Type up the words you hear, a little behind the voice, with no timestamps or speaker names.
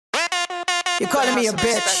You're calling me a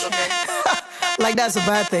bitch. Like that's a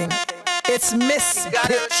bad thing. It's Miss You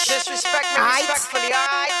gotta Bitch. disrespect me respectfully,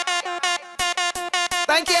 alright?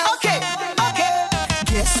 Thank you. Okay.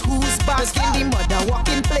 Guess who's back in the mother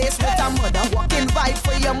walking place with a mother walking vibe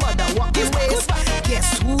for your mother walking ways.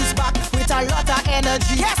 Guess who's back with a lot of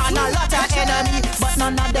energy and a lot of enemy, but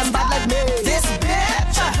none of them bad like me. This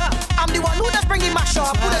bitch. I'm the one who does bring the mash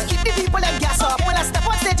up, who does keep the people and gas up. When I step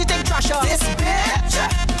on stage, you think trash up. This bitch.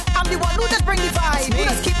 I'm the one who does bring the vibe, who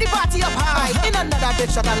does keep the party up high. In another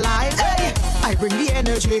bitch that alive. Hey, I bring the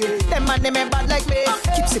energy. Them man, them ain't bad like me.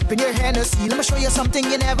 Keep sipping your Hennessy. Let me show you something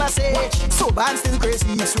you never say. Sober and still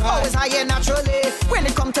crazy. Always high and naturally. When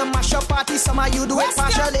it come to mash up party, some of you do it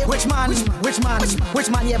partially. Which man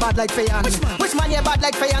you bad like Fay-Ann? Which man you bad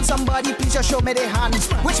like Fay-Ann? Somebody please just show me the hand.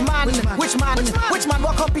 Which man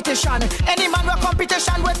what competition? Any man what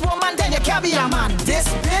competition with woman, then you can't be a man. This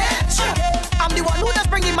bitch. I'm the one who does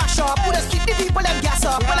bring the mash up, who does keep the people and gas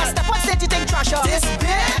up. When I step on stage, you think trash up. This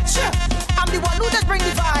bitch. I'm the one who does bring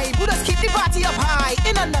the vibe, who does keep the party up high.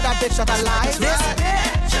 In another bitch that alive. This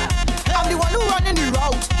bitch. I'm the one who running the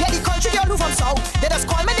road. Yeah, the country girl who from south. They just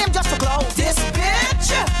call my name just for clout. This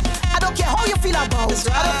bitch. I don't care how you feel about.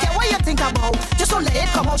 I don't care what you think about. Just don't let it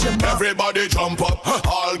come out your mouth. Everybody jump up,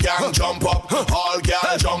 all gang jump up, all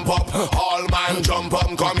gal jump up, all man jump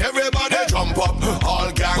up. Come everybody jump up,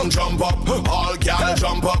 all gang jump up, all gal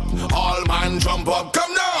jump up, all man jump up.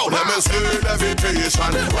 Come now, let me see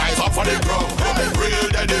levitation. Rise up for the ground, real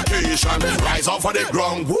dedication. Rise up for the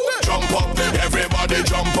ground, jump up, everybody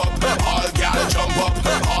jump up, all gal jump up,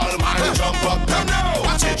 all man jump up. Come now,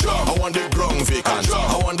 watch it jump. I want the ground vacant,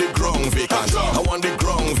 I want the ground vacant, I want the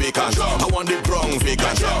ground vacant, I want the ground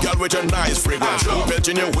vacant. Girl with a nice fragrance, belt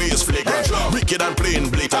in your waist flagrant, wicked and plain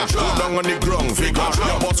blatant. Go down on the ground vacant.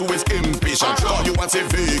 Your boss who is impatient, all you want a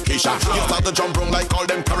vacation. You start to jump round like all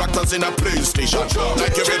them characters in a PlayStation.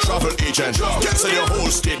 Like you're a travel agent, cancel your whole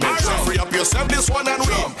statement. Free up yourself, this one and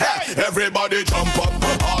we. Everybody jump up,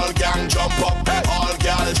 all gang jump up, all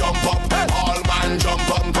gal jump up, all man jump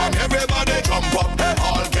up. Come everybody jump up,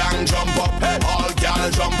 all gang jump up, all gal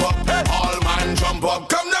jump up, all man jump up.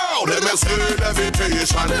 Come now, let me see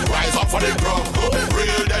levitation. Rise up for the ground,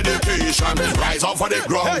 real dedication. Rise up for the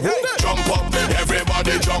ground, jump up,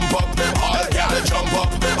 everybody jump up, all gal jump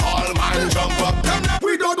up, all man jump up. Come now.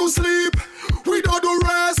 We don't do sleep, we don't do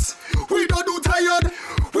rest, we don't do tired,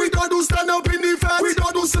 we don't do stand up in the fence. We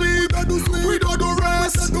don't do sleep, we don't do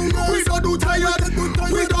rest, we don't do tired,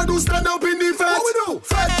 we don't do stand up in the fence. What we do?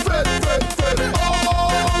 Fed.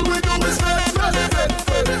 All we do is fed.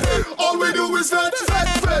 All we do is fed.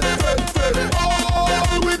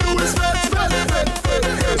 All we do is fed.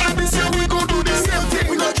 And this year we go do the same thing.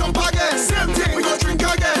 We go jump again, same thing. We go drink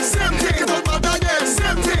again, same thing. Get out bad again,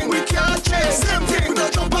 same thing. We can't change, same thing. We go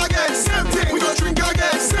jump again, same thing. We go drink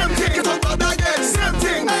again, same thing. Get out bad again, same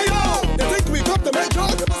thing. Hey yo, you think we got the major?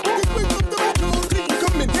 Think we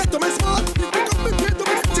come and get the my spot?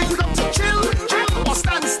 Think we come to chill or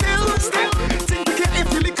stand still? Think we get if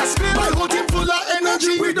we lick a spill? My whole team full of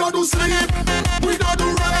energy. We don't do sleep, we don't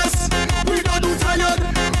do rest, we don't do tired,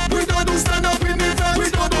 we don't do stand up in the fence. We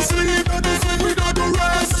don't do sleep, we don't do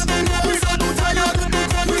rest, we don't do tired,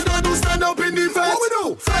 we don't do stand up in the fence. What we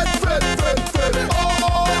do? Fed.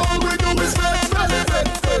 All we do is fed.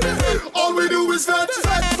 All we do is fed.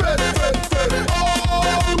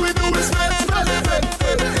 All we do is fed.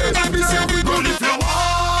 And this year we go. If you want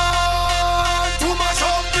to mash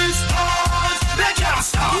up this dance, they can't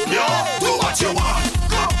stop you. Do what you want.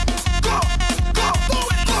 Go.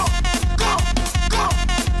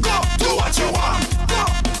 Do what you want.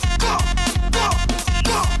 Go.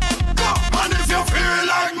 And if you feel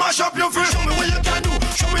like mash up your feel, show me what you can do.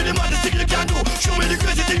 Show me the maddest thing you can do. Show me the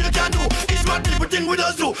crazy thing you can do. It's mad people thing with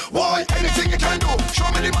us do. Why? Anything you can do. Show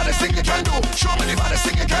me the maddest thing you can do. Show me the maddest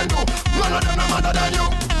thing you can do. None of them are madder than you.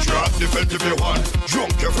 Drop the felt if you want.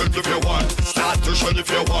 Drunk your felt if you want. Start to shut if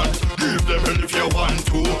you want. Give them hell if you want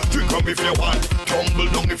to. Drink up if you want. Tumble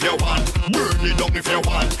down if you want. Burn it down if you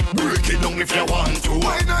want. Break it down if you want to.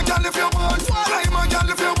 Wine a girl if you want. Climb a girl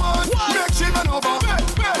if you want. Make she bend over.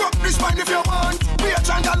 Rock the spine if you want. Beach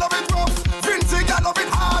and girl love it rough. Vincy girl love it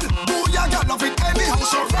hard. Booyah girl love it anyhow.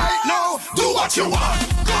 So right now, do what you want.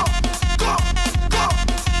 Go.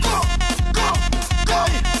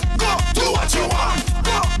 Do what you want.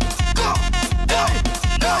 Go.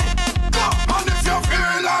 And if you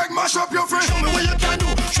feel like mash up your friend, show me what you can do.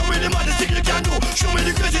 Show me the maddest thing you can do. Show me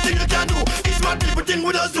the crazy thing you can do. It's mad people thing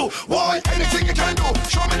with us do. Why? Anything you can do.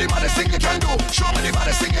 Show me the maddest thing you can do. Show me the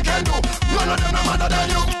maddest thing you can do. None of them are madder than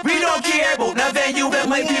you. We don't care about the venue with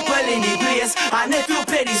my people in the place. And if you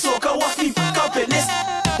play the soca, what we fuck up in this?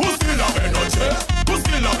 Who's still have energy?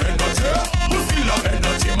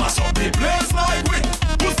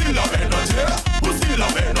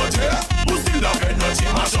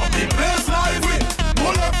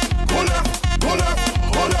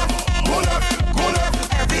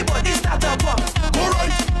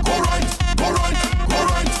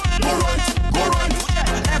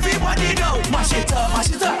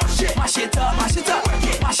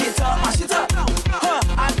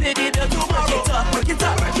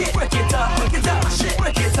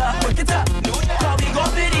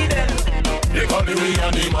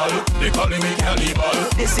 animal. They calling me cannibal.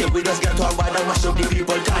 They say we just get on by the mash up the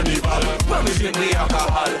people carnival. When we drink the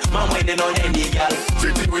alcohol, man whining on any gal.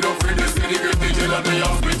 Treated with a free this city, get the jail at the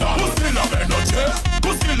hospital. Who still have energy?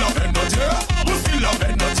 Who still have energy? Who still have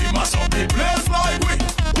energy? Mash up the place like we.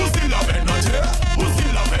 Who still have energy? Who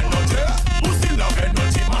still have energy? Who still have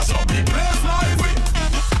energy? Mash up the place like we.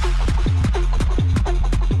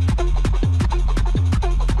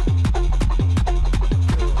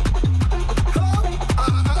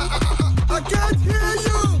 I can't hear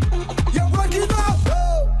you. You're breaking up. No,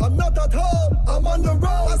 I'm not at home. I'm on the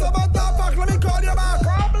road. As a matter of fact, let me call you back.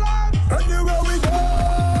 Anywhere we go.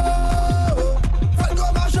 Let's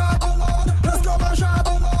go, my shot. Let's go, my shot.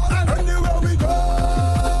 Anywhere we go.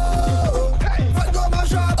 Let's go, my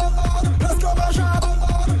shot. Let's go, my shot.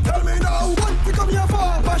 Tell me now, what you come here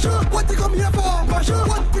for, Basha? What you come here for, Basha?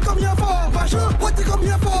 What you come here for, Basha? What you come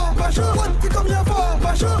here for, Basha? What you come here for,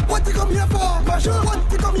 Basha? What you come here for, Basha?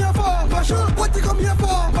 What you come here for, Basha? What you come here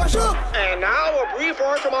for, Basha? And now a brief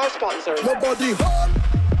word from our sponsors. Nobody home,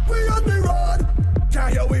 we on the road.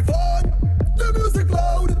 Can't hear we phone, the music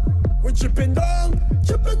loud. We chipping down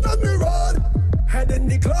the road. Head in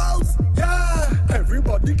the clouds, yeah.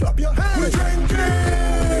 Everybody clap your hands. We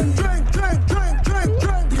drinking, drink.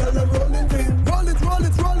 The other rolling thing. Roll it.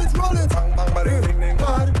 Bang, bang, bang, ding, ding,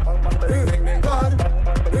 bad. Bang, bang, ding, ding, bad.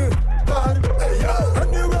 Bad. Hey, yo.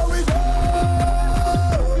 Anywhere we go.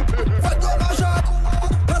 Let's go, my shot.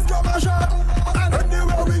 Let's go, my shot. And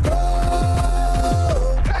anywhere we go.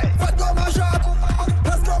 Let's go, my shot.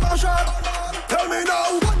 Let's go, my shot. Tell me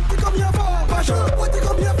now, what you come here for, Basha? What you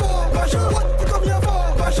come here for, Basha? What you come here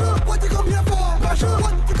for, Basha? What you come here for, Basha?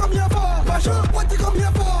 What you come here for, Basha? What you come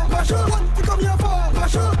here for, Basha? What you come here for,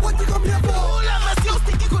 Basha? What you come here for? Let me see how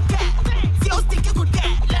stick you could get. See how stick you could get.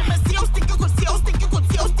 Let me see how stick you could. See how stick you could.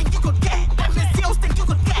 See how stick you could get. Let me see how stick you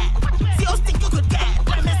could get. See how stick you could get.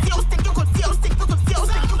 Let me see how stick you could. See how stick you could. See how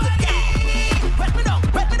stick you could get. Wet me down.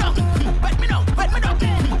 Right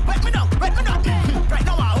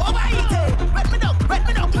now I overheat it. Wet me down.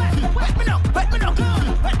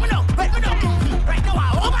 Right now I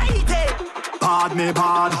overheat it. Bad me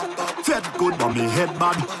bad, fed good but me head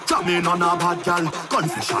bad. Drop me on a bad gal,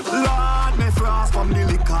 gunfish shot. Lord me frost from the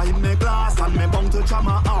liquor in me glass, and me bound to jam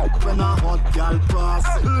her out when a hot gal pass.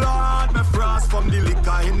 Lord me frost from the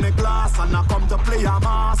liquor in me glass, and I come to play a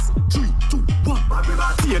mass. 3, 2, 1,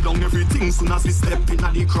 tear down everything soon as we step in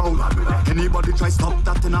the crowd. Anybody try stop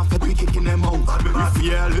that in a fed, we kicking them out. We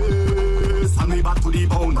fearless, and we back to the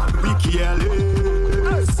bone. We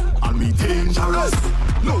careless, and we dangerous.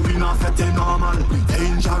 No, we not fetting normal. We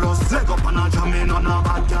dangerous. Leg up and a jamming on a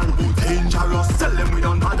bad gal. We dangerous. Tell them we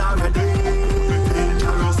don't bad already. We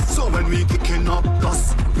dangerous. So when we kicking up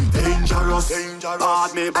dust, we dangerous.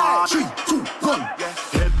 Bad me bad. 3, 2, 1.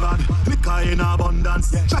 Head bad. Liquor in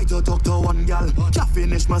abundance. Try to talk to one gal. Can't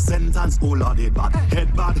finish my sentence. Oh Lord, it bad.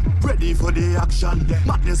 Head bad. Ready for the action.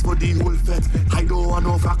 Madness for the whole fete. I don't want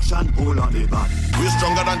no fraction. Oh Lord, it bad. We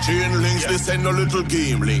stronger than chain links. This ain't no little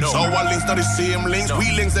game links. Our links not the same links.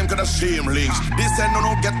 We links them coulda shame links. This ain't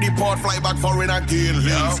no get the port fly back for in again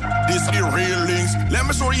links. This the real links. Let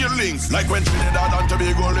me show you links. Like when Trinidad and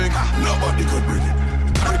Tobago link, nobody could bring it.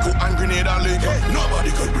 Rico and Grenada link,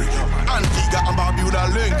 nobody could bring it. Antigua and Barbuda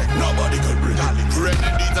link, nobody could bring it.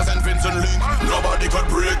 Grenaditas and Vincent link, nobody could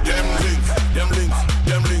break them links. Them links,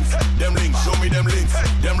 them links, them links. Show me them links,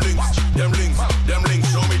 them links, them links, them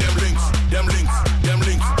links. Show me them links, them links, them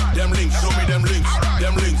links, them links. Show me them links,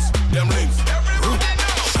 them links, them links.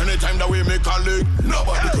 Anytime that we make a link,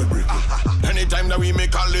 nobody could break it. Anytime that we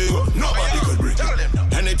make a link, nobody could break it.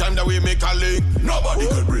 Anytime that we make a link, nobody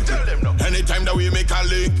could break it. Anytime that we make a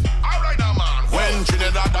link, alright now man. When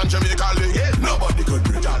Trinidad and Jamaica link, nobody could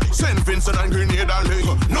break it. St. Vincent and Grenada link,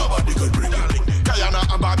 nobody could break it. Guyana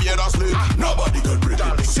and Barbados link, nobody could break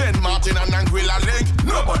it. St. Martin and Anguilla link,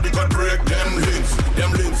 nobody could break them links.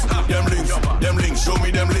 Them links, them links, them links. Show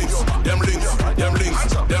me them links, them links, them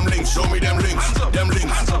links, them links. Show me them links, them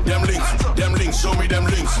links, them links, them links. Show me them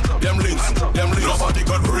links, them links, them links. Nobody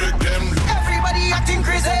could break them. Everybody acting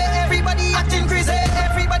crazy, everybody acting crazy,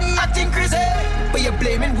 everybody acting crazy. But you're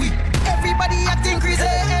blaming we. Everybody acting crazy,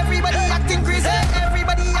 everybody acting crazy,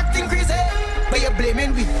 everybody acting crazy. But you're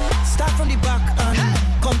blaming we. Start from the back and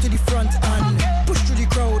come to the front and push through the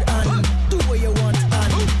crowd and do what you want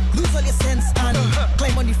and lose all your sense and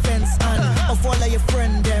climb on the fence and follow your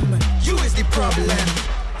friend them. You is the problem.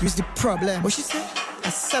 You is the problem. What she said? I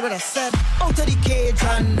said what I said. Out of the cage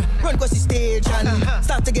and run across the stage and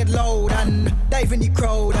start to get loud and dive in the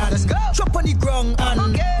crowd and drop on the ground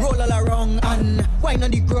and roll all around and whine on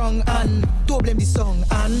the ground and don't blame the song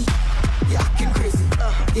and you're acting crazy,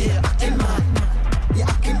 yeah, acting mad. You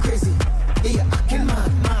acting crazy. Yeah, you acting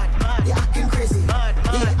mad. You acting crazy. Yeah,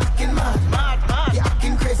 you acting mad. You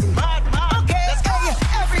acting crazy. Okay, hey,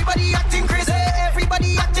 everybody acting crazy.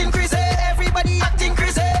 Everybody acting crazy. Everybody acting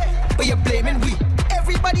crazy. But you're blaming we.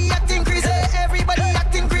 Everybody acting crazy. Everybody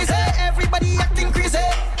acting crazy. Everybody acting crazy.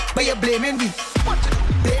 But you're blaming me.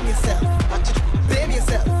 Blame yourself. Blame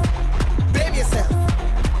yourself. Blame yourself.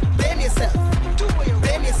 Blame yourself.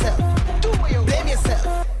 Blame yourself. Blame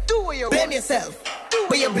yourself. Blame yourself.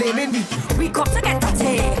 But you're blaming me. We come to get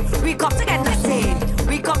dirty. We come to get nasty.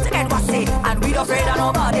 We come to get wassy. And we don't afraid of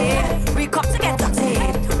nobody. We come to get dirty.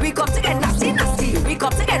 We come to get nasty. We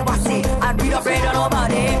come to get wassy. And we don't afraid of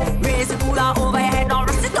nobody. Raise the cooler over your head. Now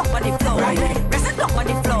rest it down on the floor. Rest it down on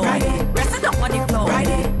the floor. Rest it down on the floor.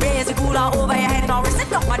 Raise the cooler over your head. Now rest it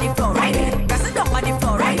down on the floor. Rest it down on the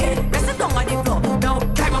floor. Rest it down on the floor. Now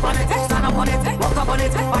climb up on it, stand up on it, walk up on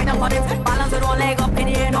it, wind up on it, balance with one leg up in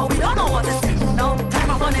the air. No, we don't know what to say. No, climb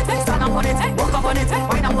up on it, stand up on it, walk up on it,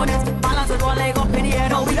 wind up on it, balance with one leg up in the air.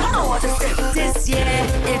 No, we don't know what to say. This year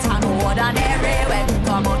it's an ordinary. When we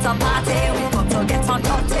come out to party, we come to get on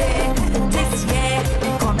dirty. This year we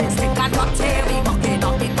come in stick and dirty. We mucking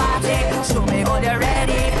up the party. Show me how they're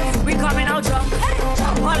ready. We coming out drunk,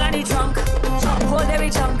 all on the trunk, hold every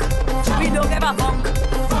chunk. We don't give a funk.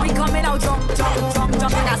 We coming out drunk, and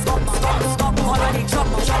that's stop, all on the trunk,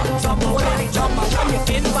 hold on the trunk.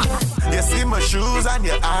 You see my shoes and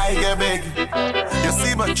your eye get big. You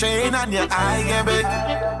see my chain and your eye get big.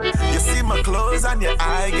 You see my clothes and your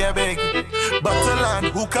eye get big. Bottle and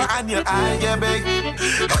hookah and your eye get big.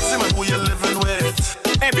 Ask him who you living with.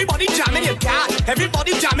 Everybody jamming your car.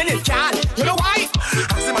 Everybody jamming your car. You know why?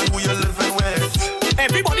 Ask him who you living with.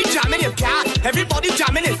 Everybody jamming your car. Everybody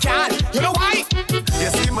jamming your car. You know why? You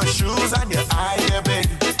see my shoes and your eye get big.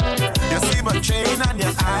 You see my chain and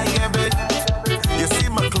your eye get big. You see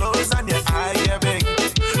my clothes and your eye get big.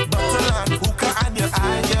 Bottle and hookah and your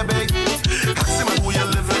eye get big. Ask him who you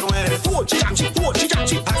living with. Jamshi.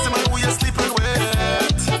 Ask him who you sleeping with.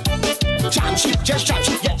 Jamshi, just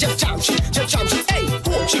jamshi, yeah, just jamshi, hey,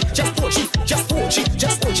 just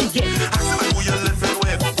Bunji, yeah. Ask him who you living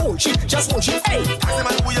with. Bunji, hey. Ask him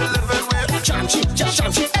who you living with. Jamshi,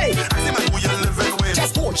 hey. Ask him who you living with.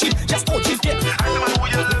 Just Bunji, yeah. Ask him who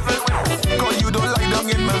you living with. Cause you don't lie down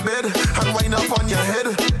in my bed and wind up on your head.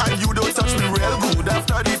 And you don't touch me real good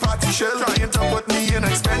after the party shell. Trying to put me in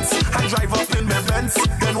expense and drive up in my Benz.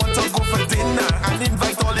 Then want to go for dinner and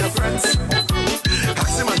invite all your friends.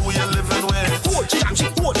 Ask him who you living with. Jamshi,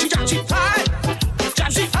 hi.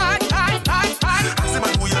 Jamshi, hi. Ask him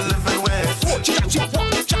who you living with. Jamshi,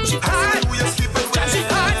 hi. Who you sleeping with. Jamshi,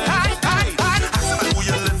 hi. Ask him who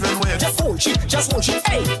you living with. Just Bunji,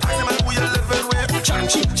 hey. Ask him who you living with.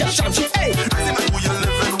 Jamshi, hey. Ask him who you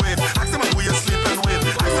living with. Ask him who you sleeping with.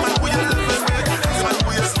 Ask him who you living with. Ask him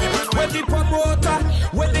who you sleeping with. With the promoter,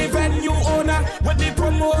 with the venue owner, with the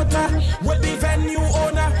promoter, with the venue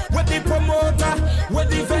owner, with the promoter, with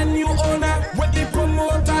the venue owner, with the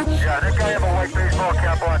promoter. Yeah, that guy have a white baseball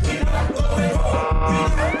cap on.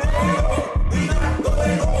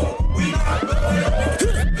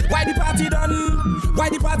 Why the party done? Why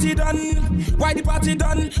the party done? Why the party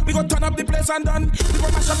done? We gon' turn up the place and done. We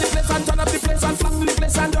gon' mash up the place and turn up the place and flatten the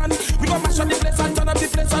place and done. We gon' mash up the place and turn up the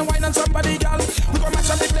place and wine on somebody, girl. We gon' mash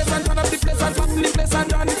up the place and turn up the place and flatten the place and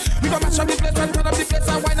done. We gon' mash up the place and turn up the place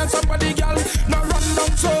and wine on somebody, girl. Now run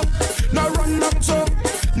down so, now run down so,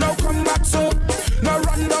 now come back so, now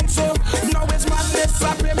run down so. Now it's madness,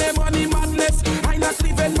 I pay me money, madness. I not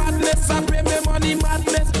living madness, I pay me money,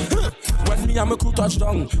 madness. When me and my crew touch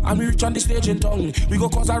down, and we reach on the stage in town, we go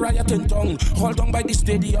cause a riot in town. Hold down by the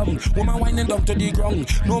stadium, woman whining down to the ground.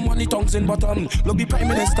 No money, tongues in bottom. Look the prime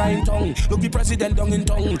minister in town, look the president down in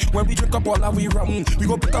town. When we drink up all that we rum, we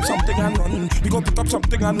go pick up something and run. We go pick up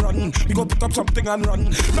something and run. We go pick up something and run.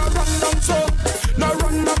 Now run down so, now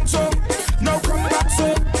run down so, now come back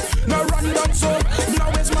so, now run down so. Now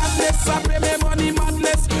it's madness, I pay me money,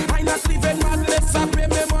 madness. I not living madness, I pay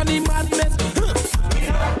me money, madness. We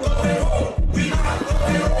not going home, we not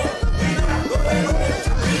going home, we not going home.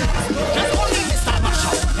 Just only Mr. Mash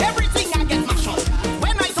up. Everything I get mash up.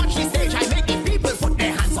 When I touch the stage, I make the people put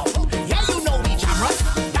their hands up. Yeah, you know the cameras.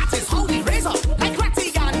 That is how we raise up. Like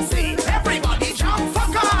Ratty and say, everybody jump,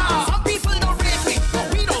 fuck off. Some people don't rate me, but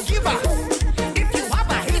we don't give up. If you have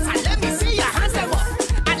a hater, let me see your hands them up.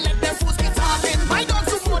 And let them fools keep talking. My dogs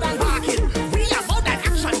do more than barking. We about that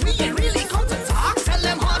action, we ain't really come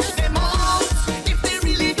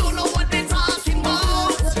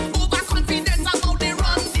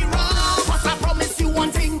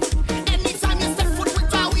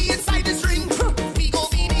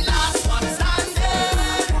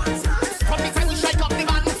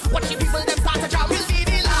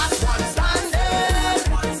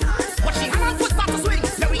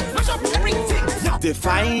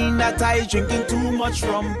that I drinking too much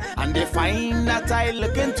rum, and they find that I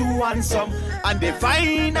looking too handsome, and they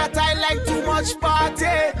find that I like too much party.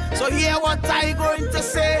 So hear what I going to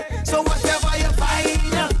say. So whatever you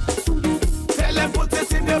find, tell them put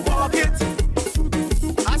it in the bucket.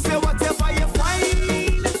 I say whatever you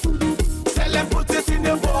find, tell them put it in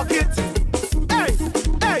the bucket. Hey,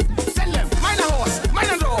 hey, tell them mind a horse,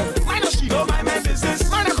 mind a dog, mind a sheep, don't mind my business.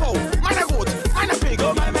 Mind a cow, mind a goat, mind a pig,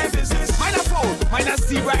 don't mind my business. Mind a fowl, mind a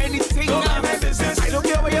zebra, anything, don't mind my business. I don't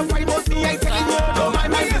care where you find about me, I tell you, don't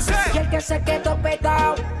mind my business. Y el que se quedó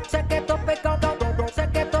pegado, se quedó pegado, se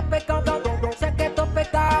quedó pegado, se quedó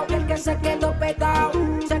pegado. Y el que se quedó pegado,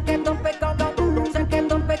 se quedó pegado, se quedó pegado, se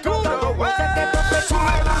quedó pegado.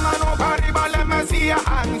 Sube la mano para arriba, let me see your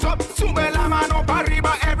hands up. Sube la mano para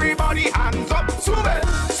arriba, everybody hands up. Sube,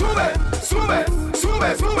 sube, sube,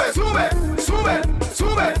 sube, sube, sube, sube,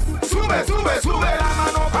 sube, sube, sube, sube la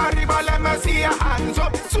mano para arriba, let me see your hands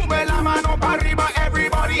up. Sube la mano para arriba,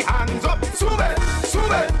 everybody hands up. Sube,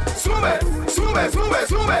 sube, sube, sube, sube,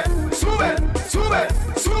 sube, sube, sube,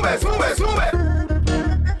 sube, sube, sube.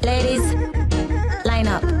 Ladies, line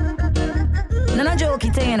up. No jokey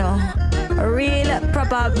thing, you know. A real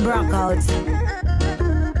proper brockouts.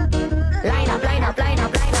 Line up, line up, line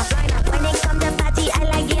up, line up, line up. When it come to party, I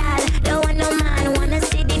like y'all. Don't want no man, wanna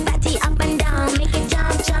see the party up and down. Make it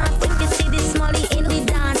jump, jump. We can see the smallie in the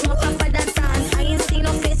dance. Walk up at that dance. I ain't seen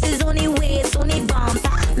no faces, only waist, only bump.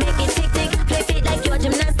 Make it tick tick, flip it like your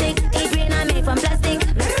gymnastic. It green I made from plastic.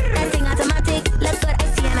 That thing automatic. Look what I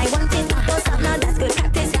see and I want it. Don't stop now, that's good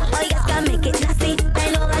practice. Oh yes, can make it nasty.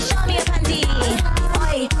 I know that show me a panty.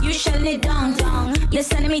 Oi, you shutting it down, down. You're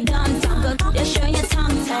sending me down, down. You're showing your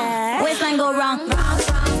tongue, tongue. Waistline go wrong, wrong,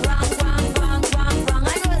 wrong, wrong, wrong, wrong, wrong, wrong.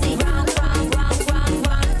 I'm Rosie, wrong, wrong, wrong, wrong, wrong,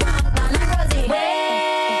 wrong, wrong. I'm Rosie.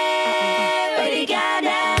 Wait,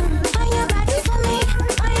 goddamn. On your body for me,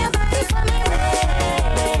 on your body for me.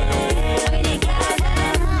 Wait,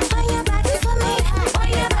 goddamn. On your body for me, on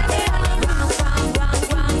your body for me. Wrong, wrong, wrong, wrong,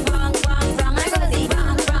 wrong, wrong, wrong. I'm Rosie,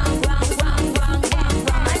 wrong, wrong, wrong, wrong, wrong, wrong, wrong.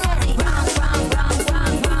 I'm Rosie, wrong, wrong, wrong, wrong,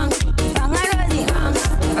 wrong, wrong. I'm Rosie, wrong,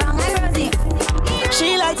 wrong, I'm Rosie. She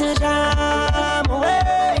like to jam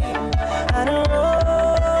away and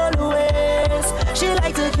roll away. She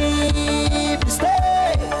like to keep the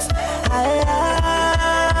space high.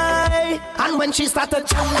 And when she start to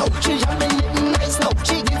jam now, she jamming it nice now.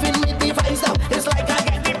 She giving me the vibes now. It's like I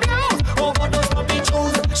get the blues over those puppy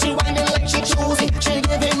shoes. She whining like she choosy. She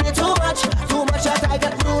giving me too much that I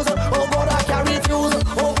get bruised. Oh God, I carry fuse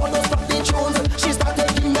over those puppy tunes. She start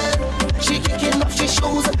taking men, she kicking off she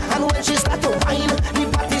shoes. And when she start to whine, the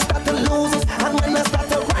party start to lose it. And when I start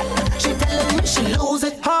to ride, she telling me she lose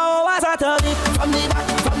it. How I start to it from the back,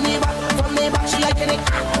 from the back, from the back. She liking it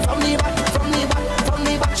from the back, from the back, from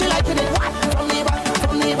the back. She liking it what? From the back,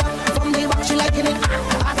 from the back, from the back. She liking it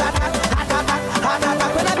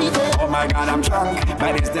when I beat it. Oh my God, I'm drunk,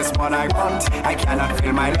 but is this what I want? I cannot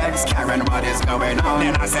feel my legs, Karen, what is going on?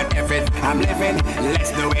 Then I said, F it, I'm living,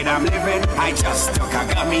 let's do it, I'm living. I just took a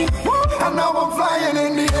gummy, and now I'm flying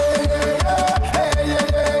in the air. Hey, yeah,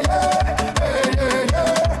 yeah, yeah. Hey, yeah,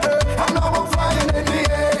 yeah. And now I'm flying in the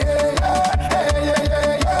air. Hey, yeah,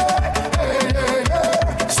 yeah, yeah. Hey, yeah,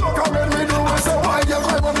 yeah. So come and me do, I say, why you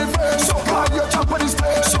climb on the face? So why you jump on the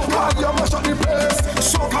stage? So why you mash up the place?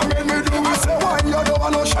 So come and me do, I say, why you don't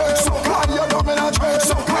want no shake? So why you don't mean a trade?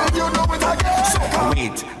 So why you do it again? So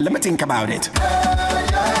wait, let me think about it. Hey,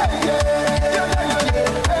 yeah, yeah, yeah,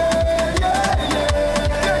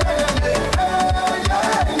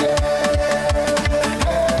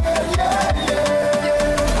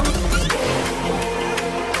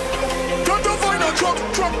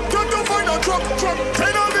 truck,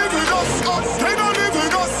 they don't live with us, they don't live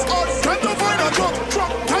with us, can to find a truck,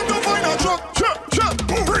 can to find a truck,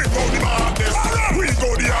 bring out the madness, we go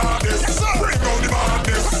the hardest, bring out the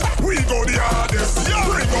madness, we go the hardest, bring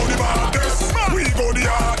out the madness, we go the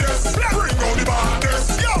hardest, bring out the madness,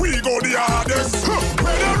 we go the hardest,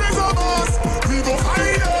 where there is a boss, we go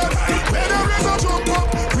find it, where there is a jump up,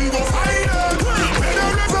 we go find it, where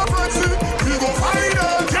there is a Patrice, we go find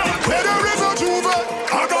it, where there is a Juve,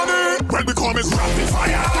 when we come is rapid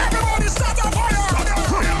fire. Everybody start a fire.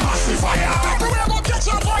 Massive fire. Everywhere go catch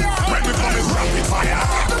a fire. When we come is rapid fire.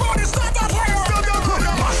 Everybody start a fire.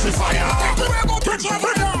 Massive fire. Everywhere go catch a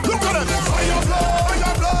fire. Look at them. Fire fly,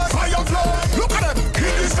 fire fly, fire fly. Look at them.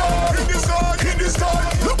 In the sky, in the sky, in the sky.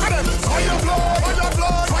 Look at them. Fire fly, fire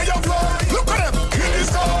fly, fire fly. Look at them. In the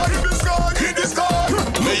sky, in the sky, in the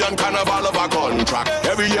sky. Million carnival of a contract.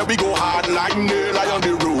 Every year we go hard like nail on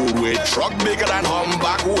the road with truck bigger than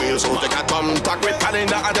humpback wheels. So take a contact with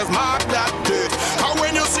calendar and just mark that date. And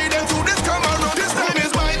when you see them through this camera, this time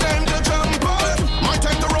is my time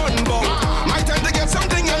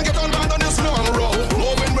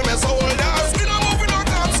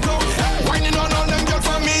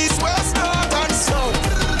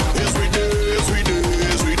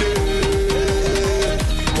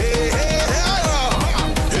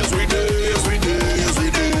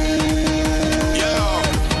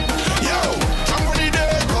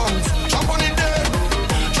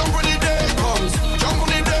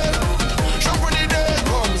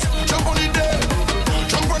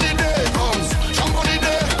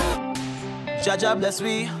Jaja bless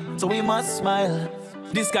we, so we must smile.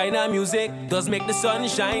 This kind of music does make the sun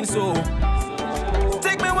shine so.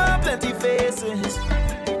 Take me where plenty faces,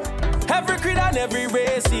 every creed and every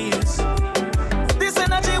races. This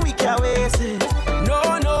energy we can't waste it.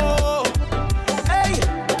 No, no. Hey,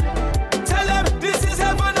 tell them this is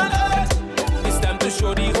heaven on earth. It's time to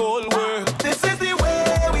show the whole world. This is the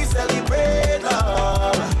way we celebrate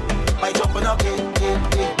love. By jumping up,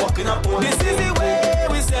 walking up. This is the way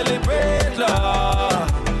we celebrate love.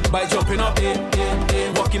 By jumping up,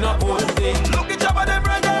 walking up all day. Look at Jabba them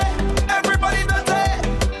right there. Everybody dirty.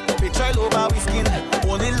 We try over we skin.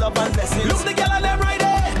 Only love and blessings. Look the girl and them right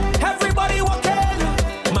there. Everybody walking.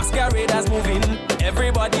 Masqueraders moving.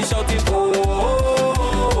 Everybody shouting. Oh, oh,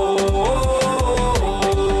 oh, oh,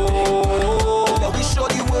 oh. Let me show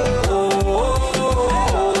the world.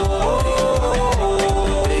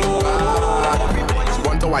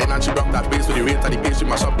 Wine and she rock that bass with the rate and the bass, she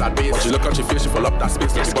mash up that bass. She look on she feel she full up that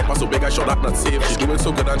space. She bumper so big I show that not safe. She doing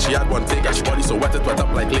so good and she had one take and she body so wet it wet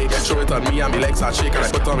up like lake. Show it on me and my legs are shake and I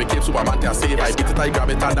put on my cape Superman to save. I beat it, I grab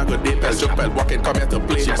it and that good day. Pell joke, pell walking, come here to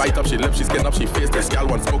play. She bite up, she lip, she skin up, she face. This gal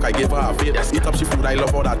one smoke, I gave her a fade. Eat up she food, I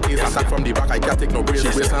love all that taste. Attack from the back, I can't take no break. She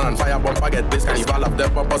waist on fire, bumper get this. Carnival of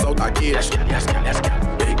them bumpers out her cage. Big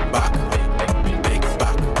back, big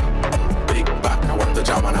back, big back. I want the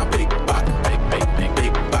jam on a big back.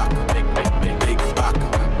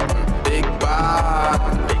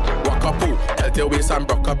 Walk up who, health your waist and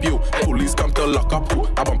broke up you. Police come to lock up who.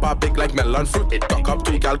 A bumper big like melon fruit. It cock up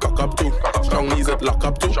too, gal cock up too. Strong knees it lock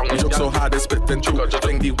up too. You joke so hard it's spitting through. Just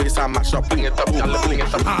fling the waist and mash up, fling it up, gal fling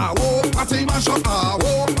it up. Ah whoa, party mash up, ah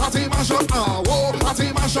whoa, party mash up, ah whoa,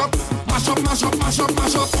 party mash up, mash up, mash up, mash up,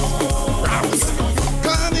 mash up. Rouse,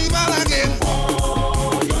 carnival again.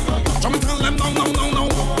 Come and tell them no, no, no, no.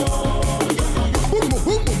 Boom, boom,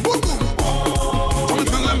 boom, boom, boom, boom. Come and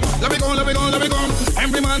tell them, let me go, let me go, let me go.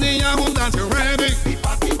 Everybody at home that you're ready.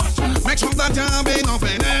 Make sure that you're being off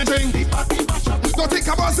energy. Don't take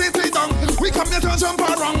a bus, sit down. We come here to jump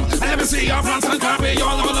around. And let me see your France and Caribbean.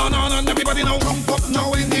 No, no, no, no, everybody now jump up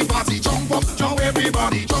now in the party. Jump up now,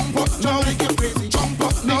 everybody. Jump up now, make it crazy. Jump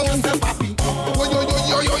up now, step happy. Yo, yo,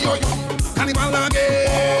 yo, yo, yo, yo. Carnival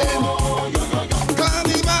again.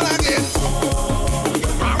 Carnival again.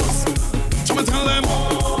 Bounce. Come and tell them.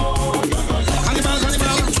 Carnival,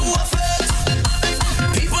 carnival.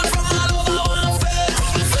 People from all over want fed.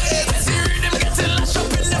 Let's hear them getting lashed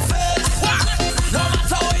up in the fed. No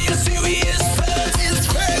matter what you see, we is fed. Is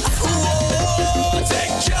fed. Whoa,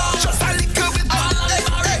 take charge. Just a little bit all on the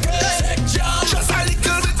barricade. Take charge. Just a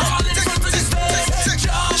little bit all in front of the stage. Take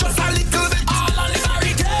charge. Just a little bit all on the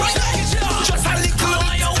barricade. Take charge. Just a little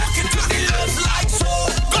bit. You're walking to the left like so.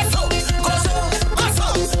 Go so, go so, go so,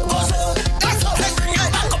 go so, go so. Bring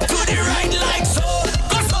it back up to the right like so.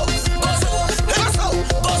 Go so, go so, go so,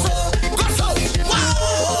 go so, go so.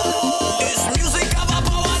 Wow. This music have a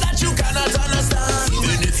power that you cannot understand.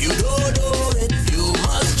 Even if you don't know it, you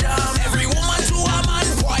must jam. Every woman to a man,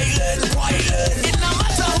 quiet. It no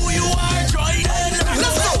matter who you are, join in.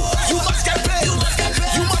 Let's go. You must get paid. You must get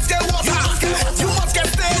paid. You must get water. You must get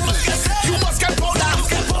paid. You must get powder.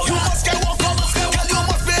 You must get walk up. Girl, you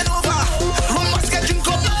must bend over. You must get drink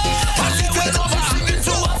up. Party take over.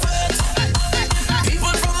 Into a fete.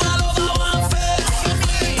 People from all over want fete.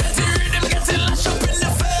 Get the rhythm, getting lashed up in the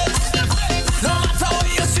fete. No matter what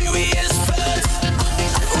you see, we is fete.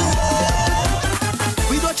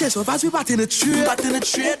 We don't chase so fast, we bat in the trade, bat in the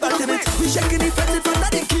trade, bat in it. We shaking the fence in front of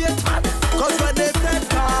the gate. Cause when they fed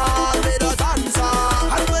call, they don't answer.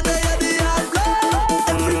 And when they hear the hand blow,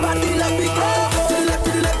 everybody let me go. To the left, to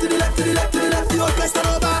the left, to the left, to the left, to the left. You are blessed and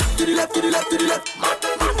over. To the left, to the left, to the left.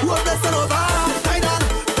 You are blessed and over. Tie down,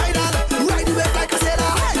 ride the wave like a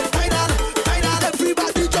sailor. Tie down,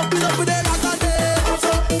 everybody jumping up with their rock on them.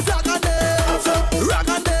 Flag on them, rock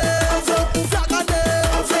on them, flag on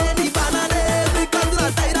them. Say the banana, because the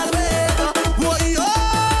tidal wave.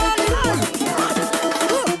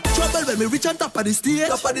 Trouble when we reach on top of the stage,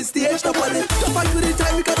 top of the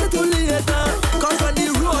time because it's too late now. Cause when the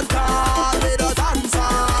road call, they don't answer.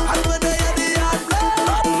 And when they hear the hand blow,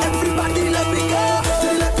 everybody let me go. To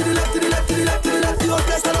the left, to the left, to the left, to the left, to the left. You are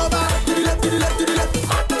blessed and over. To the left, to the left, to the left.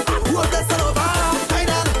 You are blessed and over. Tie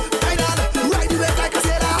down, ride the wave like a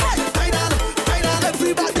sailor. Tie down,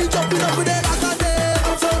 everybody jumping up with their rock on them.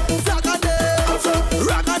 Flag on them,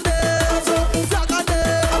 rock on them, flag on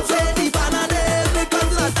them. Say the banana,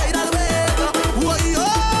 because the tidal wave.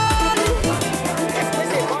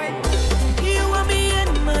 You want me in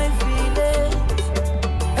my feelings.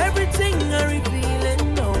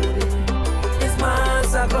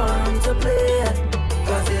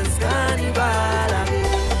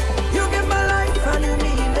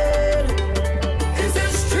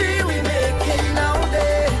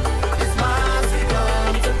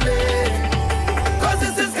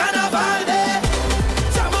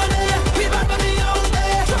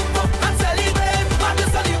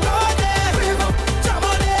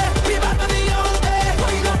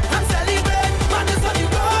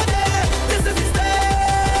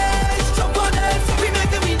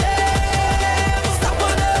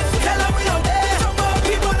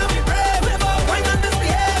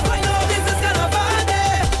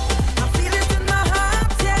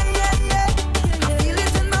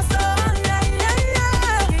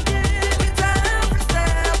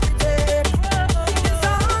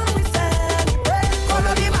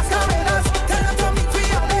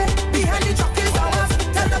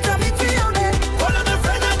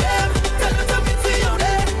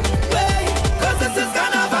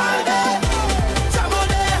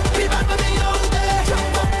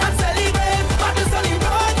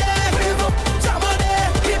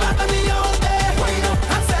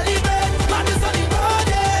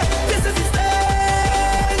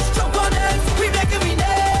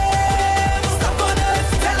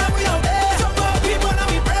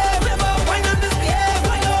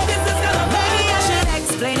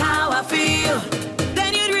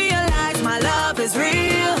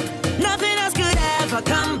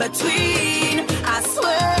 queen. I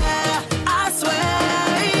swear, I swear.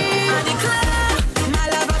 I declare my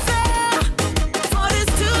love affair for this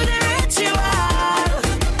to-day ritual.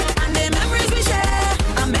 And the memories we share,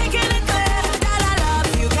 I'm making it clear that I love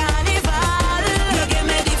you, carnival. You give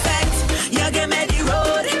me defect, you give me the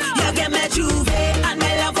road, you give me juve, and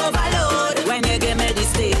my love overload. When you give me the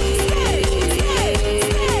stage,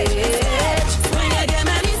 when you give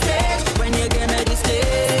me the stage, when you give me the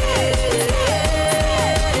stage,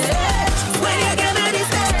 when you give me the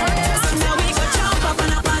stage. Now we go jump up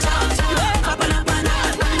and up and down, up and up and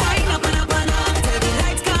up, and wind up and up and up. Till the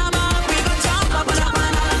lights come up, we go jump up and up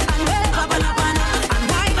and up, and wave up and up and up, and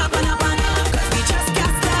wind up and up and up. 'Cause we just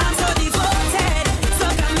can't stand, so devoted, so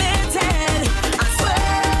committed. I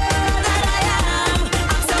swear that I am.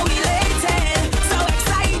 I'm so elated, so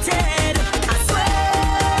excited. I swear,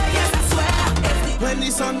 yes I swear. When the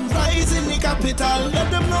sun rises in the capital, let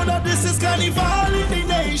them know that this is carnival in the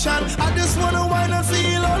nation. I just wanna wine and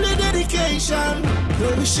feel all the dedication.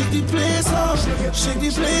 When we shake the place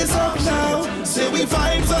up now. Say we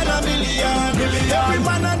vibes on a million. Every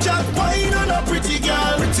man and jack wine on a pretty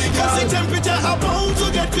girl. Cause the temperature about to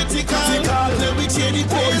get critical. Then we tear the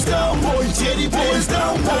place down, tear the place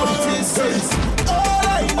down. This is all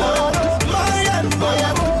I know,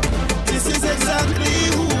 this is exactly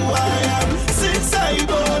who I am. Since I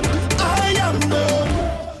born, I am known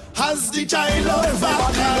as the child of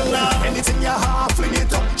Bacala. Anything you have, fling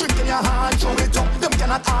it up. Drink in your hand, show it up. Them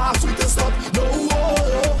cannot ask with the stop. No,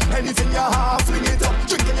 oh. Anything you have, fling it up.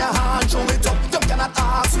 Drink in your hand, show it up. Them cannot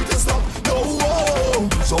ask with the stop. No, oh.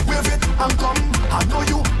 So wave it and come. I know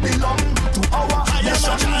you belong to our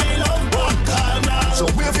nation. Child of Bacala. So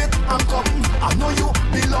wave it and come. I know you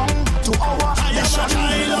belong to our nation.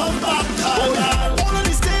 Child of Bacala. All on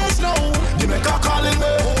the stage now. They make a calling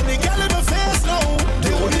way. Only girl in the face now.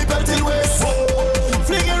 They only belting way.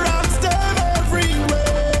 Flinging rocks them everywhere.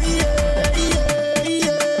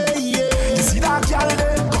 You see that girl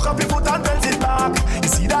there? Cock up your foot and belt it back. You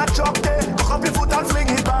see that truck there? Cock up your foot and fling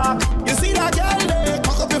it back. You see that girl there?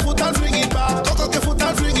 Cock up your foot and fling it back. Cock up your foot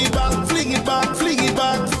and fling it back. Fling it back, fling it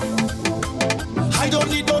back. I don't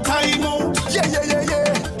need no time out. Yeah.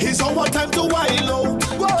 It's our time to wild out.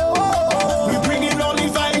 Whoa. We bringing all the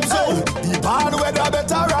vibes out. The bad weather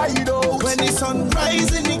better ride out. When the sun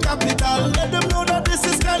rises in the capital, let them know that this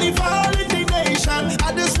is carnival in the nation.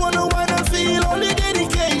 I just wanna wine and feel all the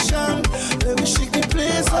dedication. Let me shake the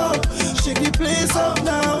place up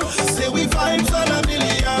now. Say we vibes on a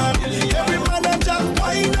million. Every man and jack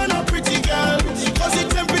wine on a pretty girl. Cause the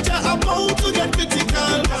temperature about to get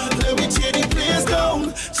critical. Let me tear the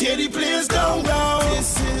place down now.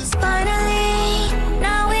 This is finally,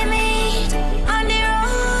 now we meet on the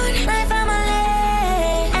road, my family.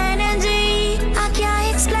 Energy, I can't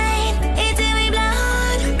explain. It's in my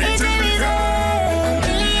blood, it's in my veins. A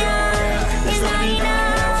million is not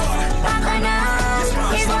enough. Back on us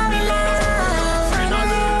is what we love.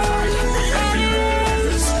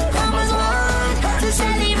 Anyways, come as one to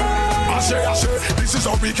celebrate. I say, this is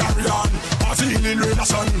how we carry on. Partying in rain and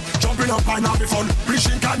sun, jumping up and having fun.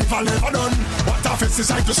 Wishing carnival never done. What a fest is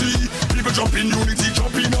like to see. People jump in unity,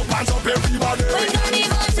 jumping up, hands up everybody. When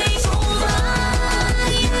carnival takes over,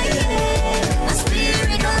 yeah. A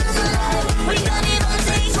spirit comes alive. When carnival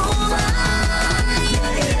takes over,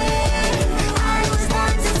 yeah. I was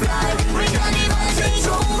born to fly. When carnival takes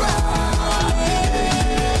over,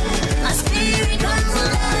 yeah. A spirit comes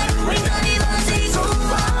alive. When carnival takes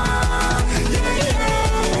over, yeah.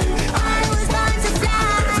 I was born to fly.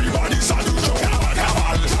 Everybody salute your carnival.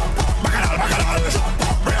 Bacchanal.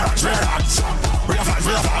 Bring your hands. Bring your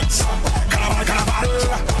flags. Carnival.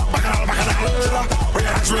 Bacchanal.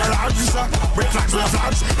 Bring your hands. Bring your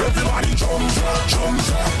flags. Everybody jump.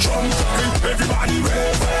 Everybody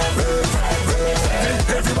wave.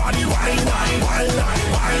 Everybody wine.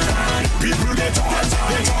 People get on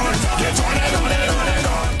and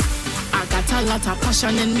on. I got a lot of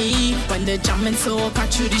passion in me when the jamming soca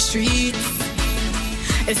through the streets.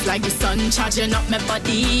 It's like the sun charging up my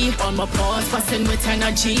body, all my pores busting with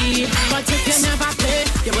energy. But if you never play,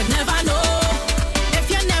 you would never know. If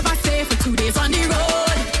you never stay for 2 days on the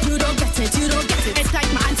road, you don't get it. It's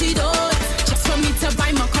like my antidote. Just for me to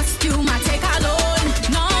buy my costume, I take a loan.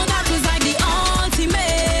 No, that was like the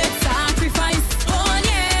ultimate sacrifice. Whole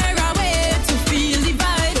year away to feel the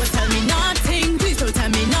vibe. Don't tell me nothing, please don't tell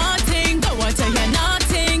me nothing. Don't want to hear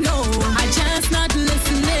nothing, no. I just not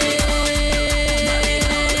listening.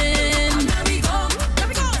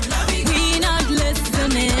 We not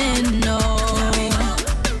listening, no.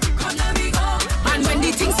 And when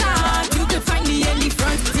the things start, you can find me in the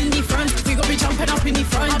front. We gon' be jumping up in the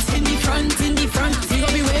front. We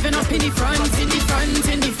gon' be waving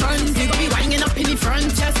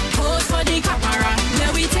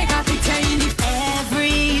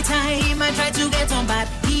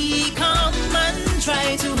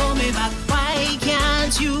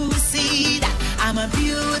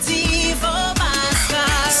guilty for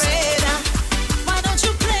masquerade. Why don't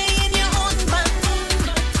you play in your own band?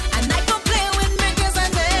 And I go play with records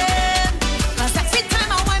and them. Cause every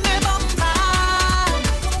time I want my bumper,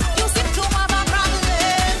 you seem to have a problem.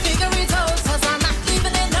 Figure it out, cause I'm not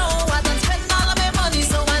leaving it now. I don't spend all of my money,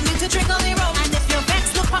 so I need to drink on the road. And if your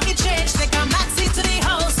vex look pocket change, take a maxi to the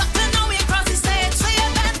house. Up to now we cross the stage, so you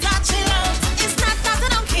better chill out. It's not that I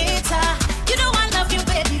don't cater. You know I love you,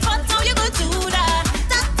 baby, but how you gonna do that?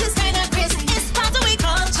 That is kinda crazy, it's part of we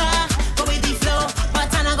culture. Go with the flow,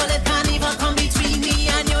 but I'm not gonna let carnival come between me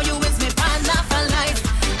and you. You is me partner for life.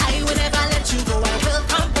 I will never let you go, I will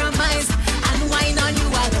compromise. And wine on you,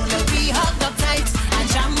 I don't know, we hugged up tight and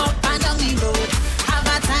jam up and down the road. Have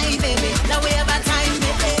a time, baby, now we have a time,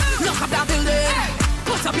 baby. Look up that building,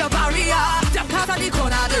 put up your barrier. Jump out of the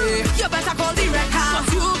corner there. You better call the record,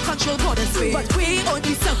 cause you control goddess way. But we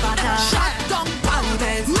only suffer now. Shut down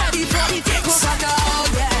parliament, ready for the takeover now,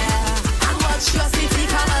 yeah. And watch your city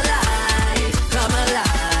come alive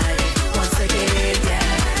once again,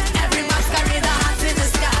 yeah. Every masquerade hearts in the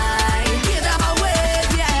sky, give them a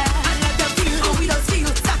wave, yeah. And let them feel how we don't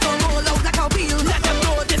feel. That don't roll out like a wheel. Let them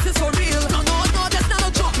know this is for real. No, that's not a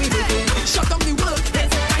joke, we did it. Shut down the world,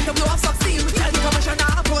 it's time to blow up some steam. Tell the commissioner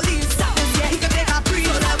of police that this year he can make a breeze.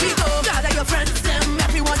 So let we go, gather your friends, them,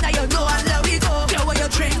 everyone that you know, and let we go. Get what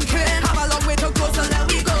you're drinking, have a long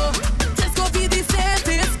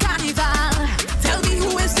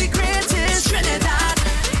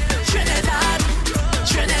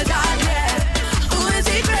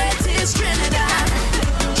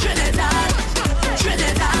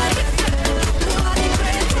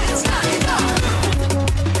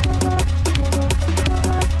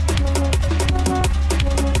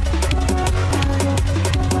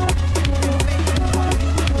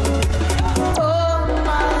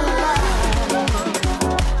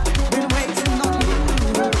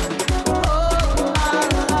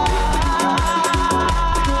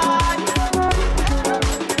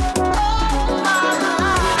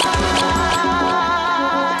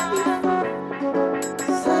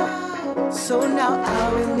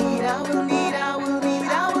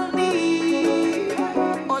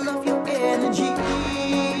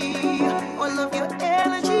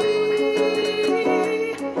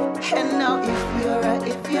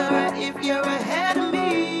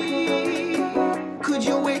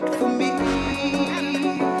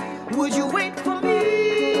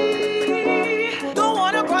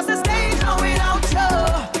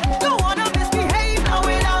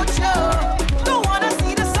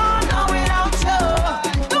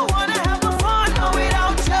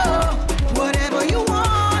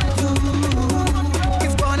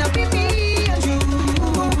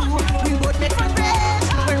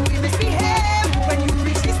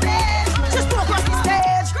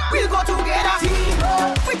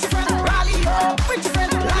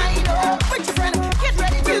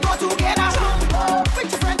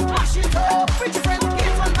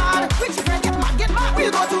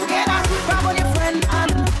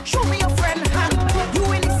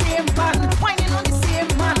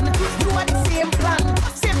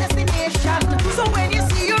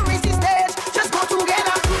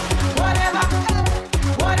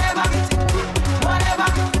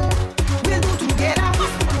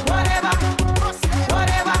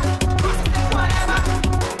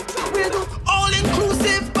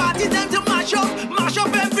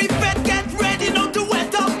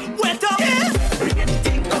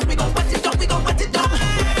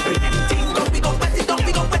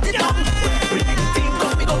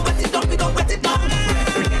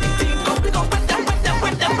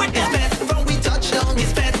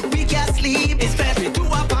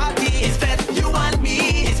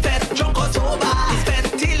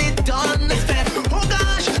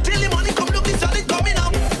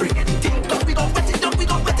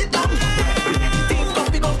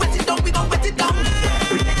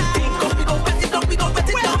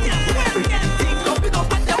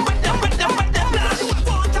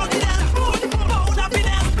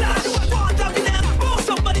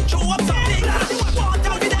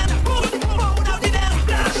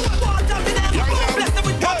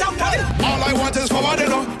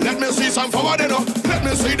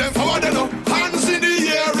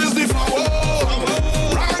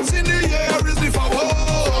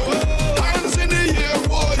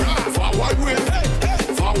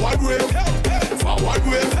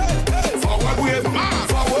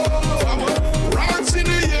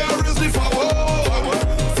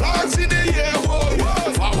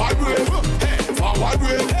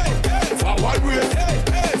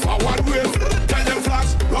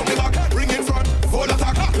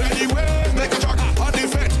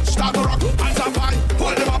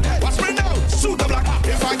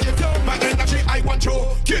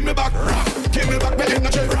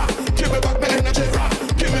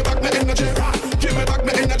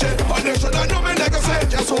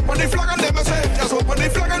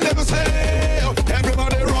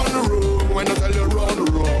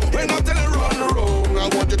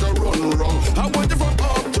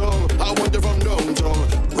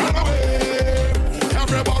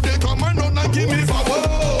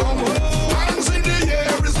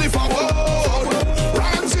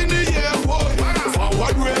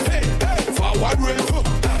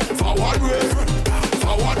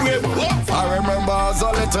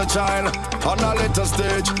little child on a little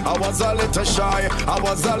stage. I was a little shy, I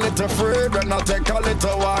was a little afraid when I take a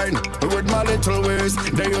little wine with my little ways.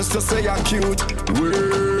 They used to say I'm cute,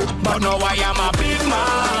 weird. But now I am a big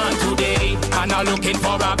man today, and I'm looking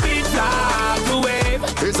for a big flag to wave.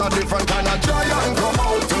 It's a different kind of giant come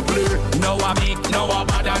out to play. No a big, no a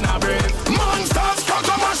bad and a brave. Monsters come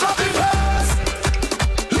to mash up the place.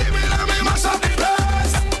 Let me mash up the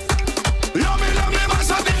place. Let me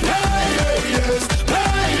mash up the place. Yes.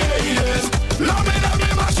 Let me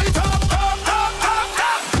mash it up.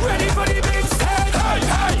 Ready for the big stage.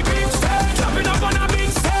 Hey, big stage. Jumping up on a big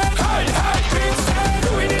stage. Hey, big stage.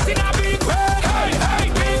 Doing it in a big way. Hey,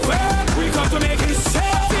 big way. We come to make it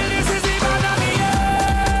shake. Feel this is the man of the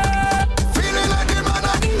year. Feeling like the man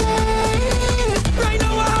of the year. Right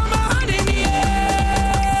now I have my hand in the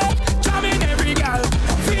air. Jamming every girl.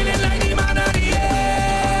 Feeling like the man of the year.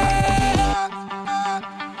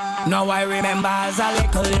 Now I remember as a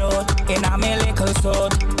little youth in a me little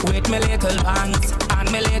suit with me little pants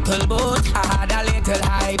and me little boot. I had a little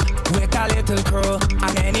hype with a little crew,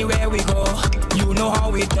 and anywhere we go, you know how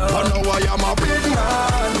we do. I know I am a big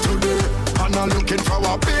man today, and I'm looking for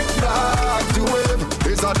a big flag to wave.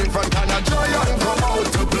 It's a different kind of giant come out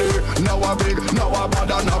to play. Now a big, now a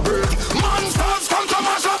bad and a brave. Monsters come to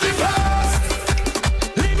mash up the place.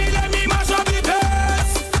 Let me mash up the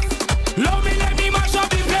place. Love me, let me mash up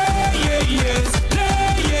the place.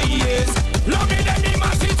 Yes. Love me, let me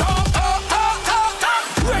mash it up.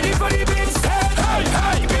 Ready for the big stage.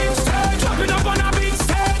 Hey, big stage. Jumping up on a big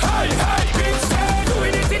stage. Hey, big stage.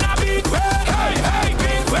 Doing it in a big way. Hey,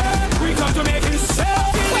 big way. We come to make it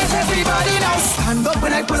shake. Everybody now stand up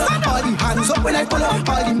when I pull up. All the hands up when I pull up.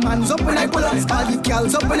 All the mans up when I pull up. All the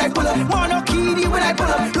gals up when I pull up. Wanna kitty when I pull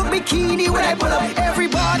up. Look bikini when I pull up.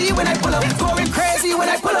 Everybody when I pull up. Going crazy when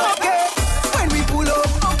I pull up. Yeah. When we pull up,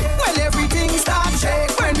 well everything starts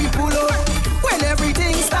shake. When we pull up, well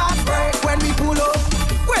everything starts break. When we pull up,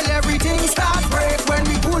 well everything starts break. When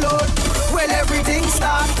we pull up, well everything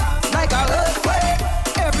starts like a earthquake.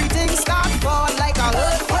 Everything starts fall like a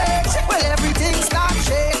earthquake. Well everything starts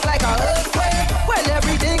shake like a earthquake. Well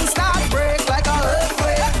everything starts break like a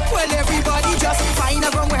earthquake. Well everybody just find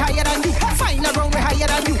a ground way higher than you. Find a ground way higher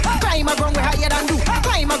than you. Climb a ground way higher than you.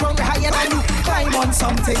 Climb a ground way higher than you. Climb on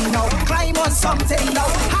something now. Climb on something now.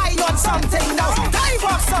 High on something now. Dive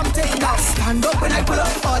off something now. Stand up when I pull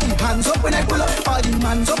up. All the hands up when I pull up. All the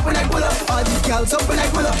mans up when I pull up. All the gals up when I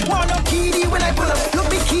pull up. Wanna kitty when I pull up. Look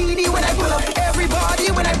bikini when I pull up.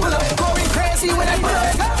 Everybody when I pull up. Going crazy when I pull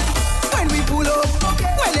up. When we pull up,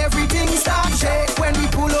 well everything starts shake. When we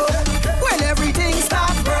pull up, well everything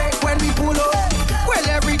starts break. When we pull up, well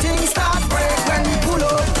everything starts break. When we pull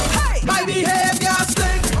up, hey, my behavior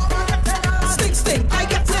stink. Stink, I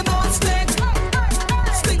get to know stink.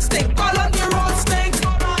 Stink, all on your road stink.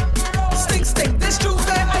 Stink, this Juve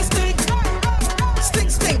I stink.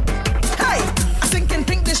 Stink, hey, I stink and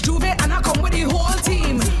think this Juve and I come with the whole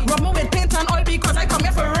team. Rub with paint and oil because I come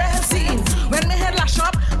here for real scene. When my head lash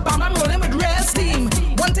up, bam, I'm rolling with real steam.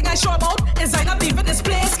 One thing I sure about is I not leaving this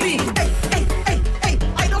place clean. Hey,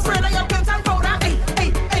 I don't afraid of your paint and powder.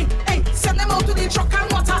 Hey, send them out to the truck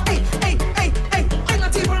and water. Hey, I'm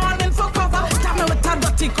not even running for cover. Damn me with a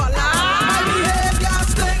dirty color. My behavior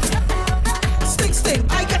stink,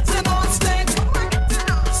 I get to know stink.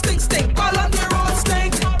 Stink, all on the road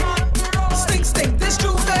stink. Stink, this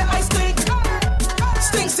Juve I stink.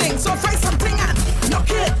 Stink, so fry something and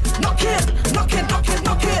knock it. Knock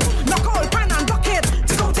all pan and knock it.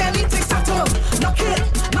 Take out anything settle. Knock it.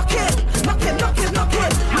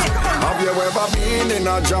 Have you ever been in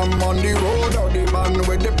a jam on the road or the man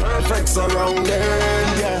with the perfect surrounding?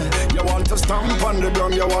 Yeah, you want to stomp on the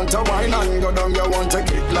drum, you want to whine and go down, you want to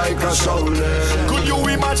kick like a shoulder. Could you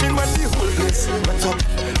imagine when the whole place went up?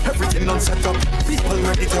 Everything on set up, people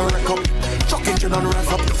ready to wreck up. Truck engine on rev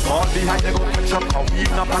up, all behind they go catch up. How we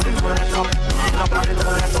not planning to let up,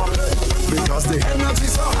 because the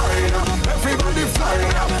energy's so high, everybody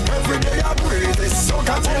flying, every day I breathe, it's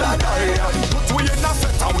soca till I die. Put we in a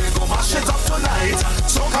set and we go mash it up tonight.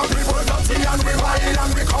 Soca people dirty and we wild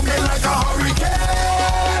and we coming like a hurricane.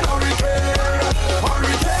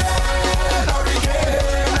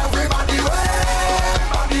 Everybody wave.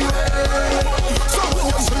 So when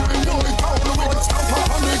you see me know it down, we just stamp up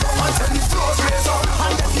and we go and tell the floors raise up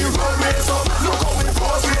and then the road raise up. Look how we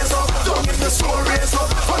floors raise up, don't get the soul raise up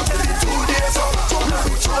until the 2 days up. Don't let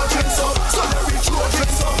me Trojans up, so let me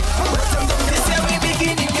Trojans up. This year we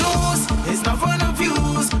begin the news, it's not for no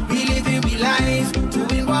views. We living we life,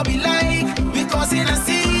 doing what we like. We causing a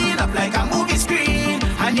scene up like a movie screen.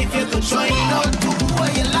 And if you could join out, do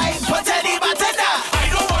what you like. But tell the bartender, I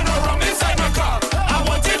don't want no rum inside my cup. I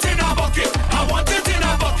want it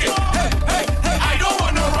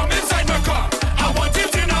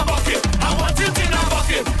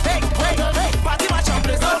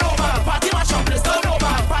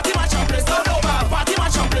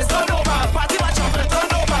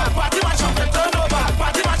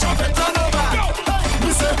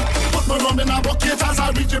As I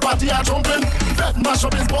reach the party, I jumping. Bet mash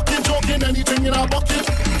up his bucket, joking, anything in a bucket.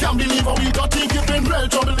 Can't believe how we got it, giving real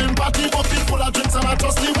trouble in party. Bucket full of drinks and I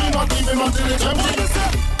trust we not leaving until it's empty.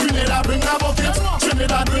 Trinidad bring a bucket,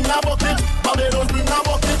 Trinidad bring a bucket, Barbados bring a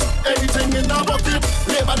bucket, anything in a bucket.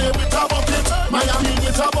 Labor Day with a bucket, Miami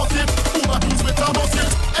with a bucket, Uber Eats with a bucket,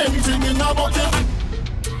 anything in a bucket.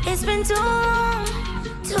 It's been too long,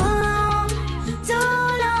 too long, too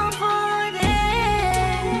long for this.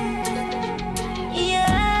 Yeah,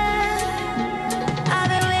 I've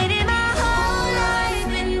been waiting my whole life,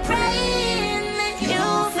 been praying that you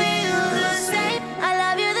feel the same. I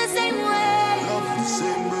love you the same way,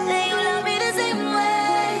 that you love me the same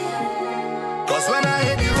way. Cause when I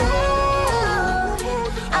hit the road,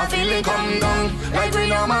 I feel it come down, like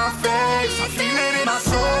rain on my face. I feel it in my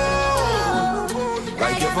soul,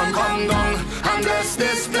 like if I'm come down and bless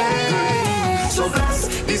this place. So bless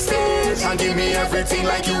this stage and give me everything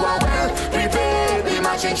like you are well prepared. Be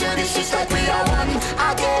matching to this just like we are one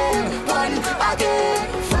again, family.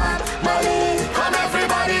 Come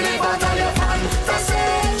everybody live out all your fantasy.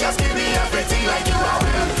 Just give me everything like you are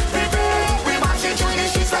well prepared. We matching to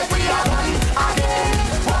this just like we are one again,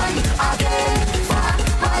 family.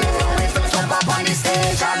 If you jump up on the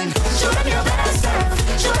stage and show them your best self,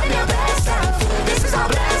 show them your best self. This is our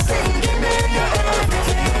blessing, give me your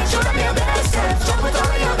everything. Show them your best self, jump with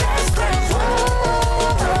all your best friends.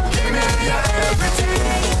 Whoa, give me your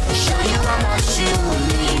everything. Show you how much you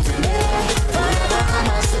need to live. Forever I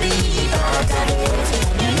must be your daddy.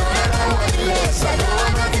 You know that I want less, I don't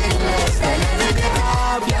want nothing less than everything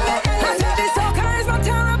of your life. I said this soca is my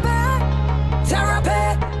therapy,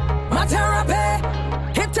 my therapy.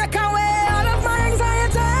 It take away all of my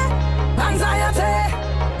anxiety,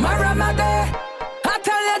 my remedy. I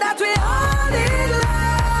tell you that we all need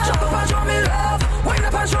love. Jump up and show me love, wind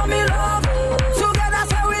up and show me love. Together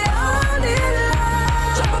say we all need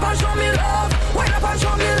love. Jump up and show me love, wind up and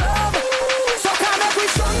show me love. So come make we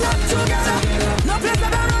strong up together. No place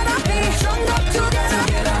that I'd rather be. Strong up together.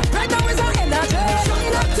 Right now is our energy.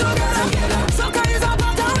 Strong up together. Soca is our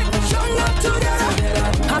battle. Strong up together.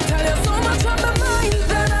 I tell you so much on my mind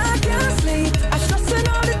that I can't sleep. I stressing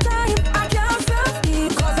all the time. I can't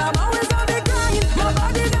self-keep 'cause I'm always on the grind. My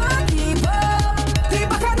body not keep up. Deep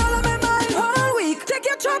back and all of my mind all week. Take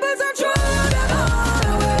your troubles and throw them all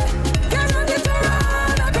away. Get ready to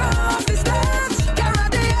run across the stage. Get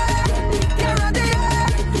ready, get ready.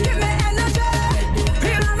 Give me energy,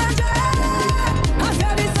 real energy. I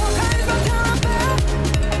said this soca is my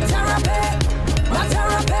therapy, my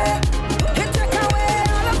therapy. It take away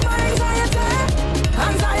all of my anxiety,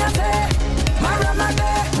 my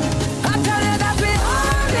remedy. I tell you that we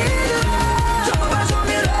all need love. Jump up and show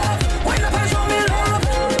me love, wind up and show me love.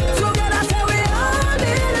 Together say we all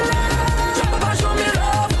need love. Jump up and show me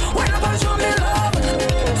love, wind up and show me love.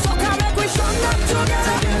 So come make we strong up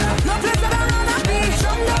together. No place that I'd rather be.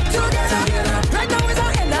 Strong up together. Right now is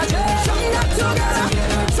our energy. Strong up together.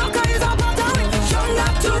 Soca is our battle. Strong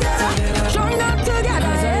up together. Strong up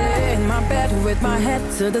together. As I lay in my bed with my head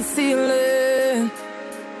to the ceiling.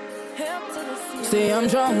 See, I'm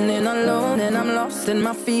drowning alone and I'm lost in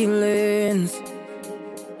my feelings.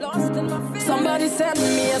 Somebody send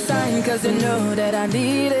me a sign 'cause you know that I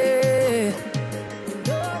need it.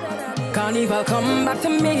 Carnival, come back to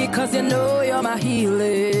me 'cause you know you're my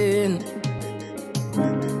healing.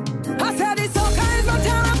 I said this soca is my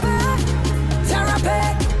therapy,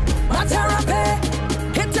 my therapy.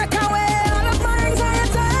 It take away all of my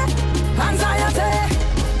anxiety,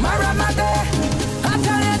 my remedy. I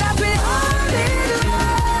tell you that we all need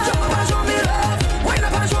love. Jump up and show me love, wind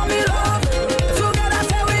up and show me love. Together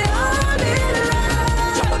say we all need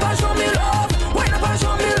love. Jump up and show me love, wind up and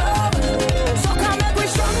show me love. So come make we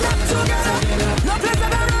strong up together. No place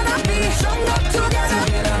that I'd rather be. Strong up together.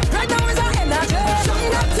 Right now is our energy. Strong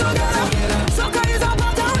up together. Soca is our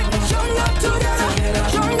battle. Strong up together.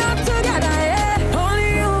 Strong up together, yeah. Only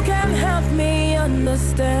you can help me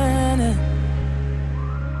understand it.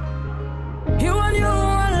 You and you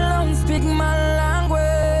alone speak my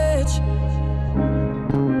language,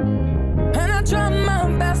 and I try my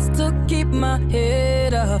best to keep my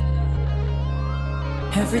head up.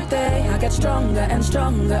 Every day I get stronger and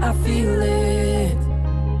stronger, I feel it.